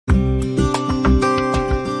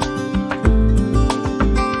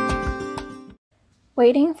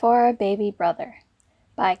Waiting for a Baby Brother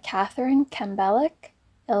by Kembellec,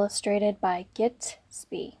 illustrated by Gitte,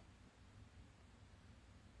 Spee.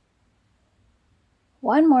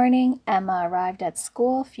 One morning, Emma arrived at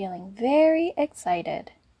school feeling very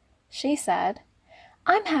excited. She said,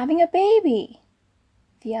 "I'm having a baby."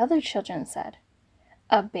 The other children said,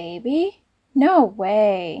 "A baby? No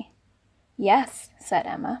way." "Yes," said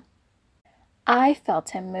Emma. "I felt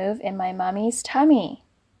him move in my mummy's tummy."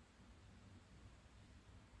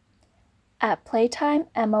 At playtime,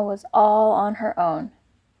 Emma was all on her own.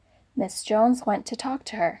 Miss Jones went to talk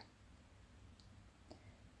to her.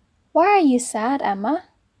 "Why are you sad, Emma?"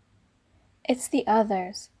 "It's the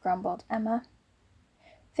others," grumbled Emma.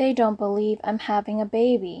 "They don't believe I'm having a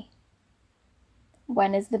baby."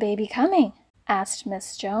 "When is the baby coming?" asked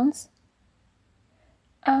Miss Jones.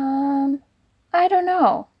 I don't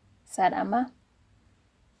know," said Emma.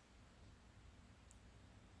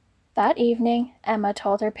 That evening, Emma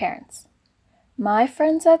told her parents, "My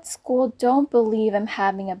friends at school don't believe I'm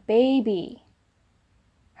having a baby."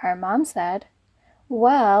 Her mom said,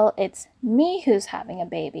 "Well, it's me who's having a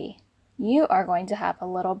baby. You are going to have a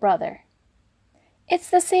little brother." "It's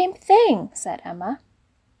the same thing," said Emma.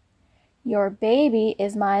 "Your baby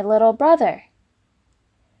is my little brother."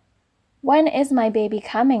 "When is my baby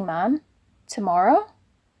coming, Mom? Tomorrow?"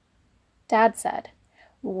 Dad said,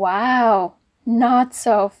 "Wow, not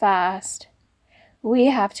so fast.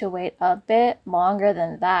 We have to wait a bit longer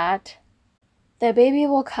than that. The baby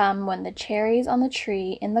will come when the cherries on the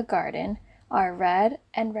tree in the garden are red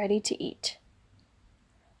and ready to eat."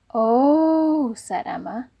 "Oh," said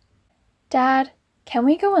Emma. "Dad, can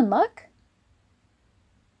we go and look?"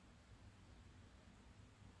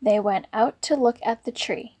 They went out to look at the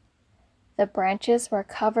tree. The branches were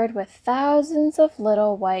covered with thousands of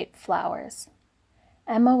little white flowers.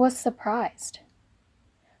 Emma was surprised.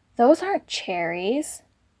 "Those aren't cherries."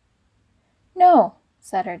 "No,"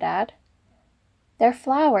 said her dad. "They're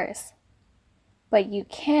flowers." "But you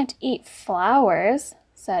can't eat flowers,"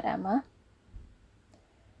 said Emma.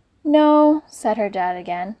 "No," said her dad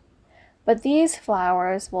again, "but these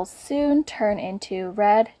flowers will soon turn into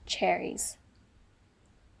red cherries."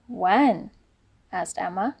 "When?" asked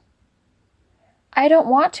Emma. "I don't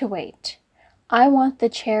want to wait. I want the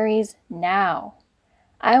cherries now.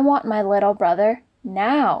 I want my little brother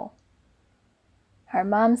now." Her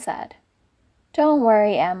mom said, "Don't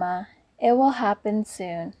worry, Emma. It will happen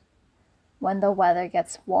soon, when the weather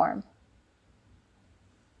gets warm."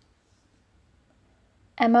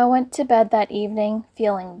 Emma went to bed that evening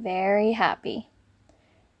feeling very happy.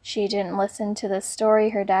 She didn't listen to the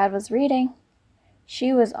story her dad was reading.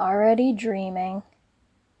 She was already dreaming.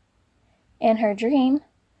 In her dream,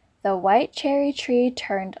 the white cherry tree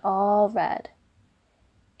turned all red.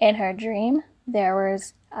 In her dream, there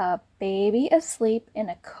was a baby asleep in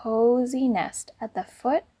a cozy nest at the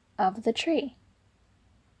foot of the tree.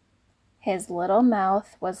 His little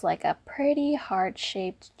mouth was like a pretty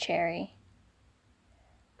heart-shaped cherry.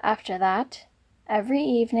 After that, every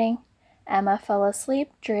evening, Emma fell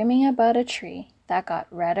asleep dreaming about a tree that got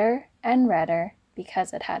redder and redder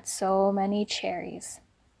because it had so many cherries.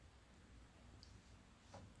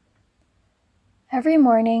 Every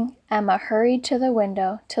morning, Emma hurried to the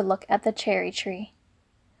window to look at the cherry tree.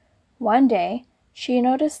 One day, she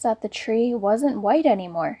noticed that the tree wasn't white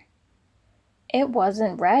anymore. It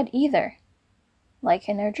wasn't red either, like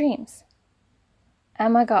in her dreams.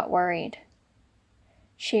 Emma got worried.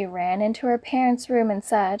 She ran into her parents' room and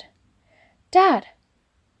said, "Dad,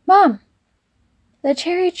 Mom, the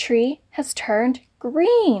cherry tree has turned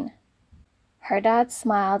green." Her dad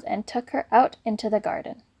smiled and took her out into the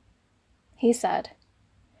garden. He said,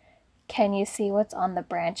 "Can you see what's on the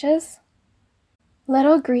branches?"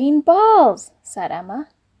 "Little green balls," said Emma.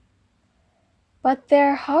 "But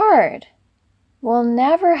they're hard. We'll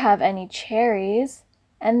never have any cherries,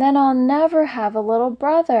 and then I'll never have a little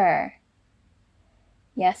brother."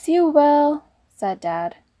 "Yes, you will," said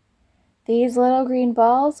Dad. "These little green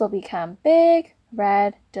balls will become big,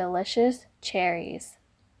 red, delicious cherries."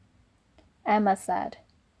 Emma said,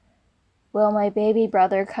 "Will my baby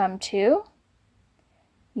brother come too?"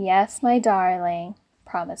 "Yes, my darling,"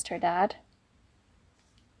 promised her dad.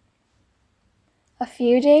 A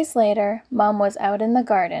few days later, Mom was out in the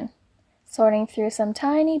garden, sorting through some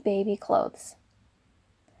tiny baby clothes.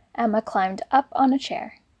 Emma climbed up on a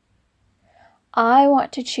chair. "I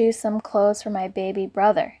want to choose some clothes for my baby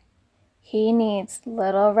brother. He needs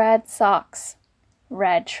little red socks,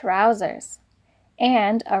 red trousers,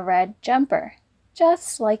 and a red jumper,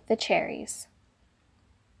 just like the cherries."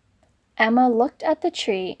 Emma looked at the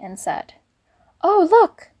tree and said, "Oh,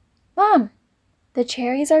 look, Mom, the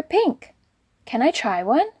cherries are pink. Can I try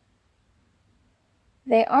one?"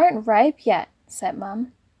 "They aren't ripe yet," said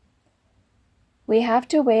Mom. "We have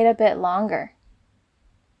to wait a bit longer."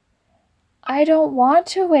 "I don't want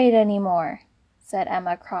to wait anymore," said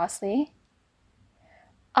Emma crossly.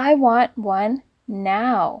 "I want one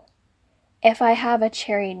now. If I have a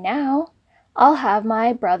cherry now, I'll have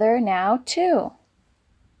my brother now too."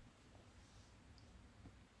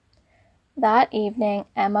 That evening,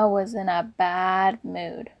 Emma was in a bad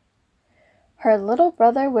mood. Her little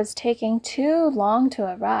brother was taking too long to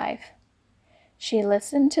arrive. She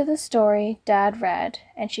listened to the story Dad read,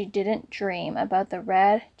 and she didn't dream about the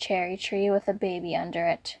red cherry tree with a baby under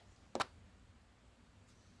it.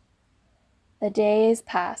 The days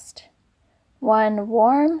passed. One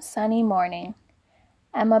warm, sunny morning,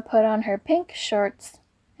 Emma put on her pink shorts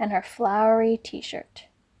and her flowery t-shirt.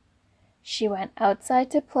 She went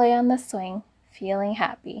outside to play on the swing, feeling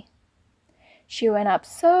happy. She went up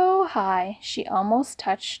so high she almost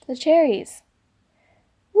touched the cherries.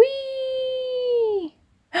 Whee!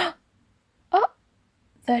 Oh,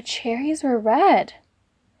 the cherries were red.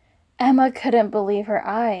 Emma couldn't believe her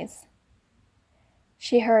eyes.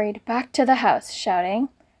 She hurried back to the house, shouting,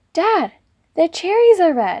 "Dad, the cherries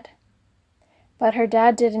are red!" But her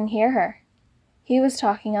dad didn't hear her. He was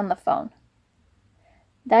talking on the phone.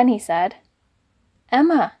 Then he said,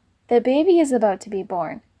 "Emma, the baby is about to be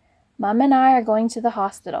born. Mom and I are going to the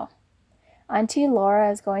hospital. Auntie Laura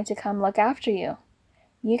is going to come look after you.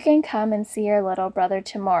 You can come and see your little brother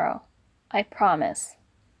tomorrow. I promise."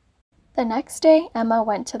 The next day, Emma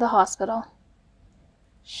went to the hospital.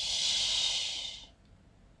 Shh.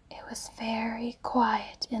 It was very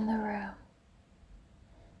quiet in the room.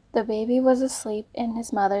 The baby was asleep in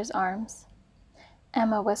his mother's arms.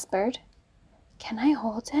 Emma whispered, "Can I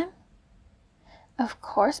hold him?" "Of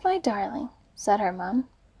course, my darling," said her mom.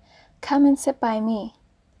 "Come and sit by me.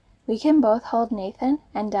 We can both hold Nathan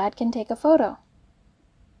and Dad can take a photo."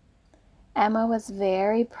 Emma was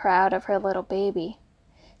very proud of her little baby.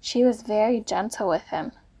 She was very gentle with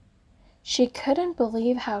him. She couldn't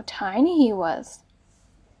believe how tiny he was.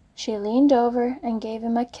 She leaned over and gave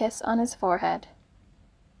him a kiss on his forehead.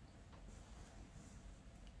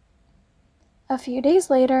 A few days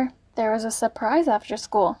later, there was a surprise after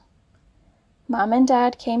school. Mom and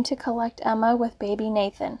Dad came to collect Emma with baby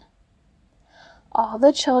Nathan. All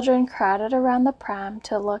the children crowded around the pram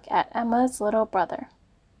to look at Emma's little brother.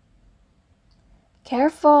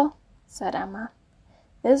 "Careful," said Emma.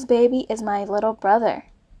 "This baby is my little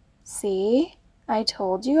brother. See, I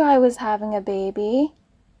told you I was having a baby."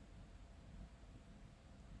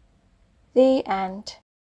 The end.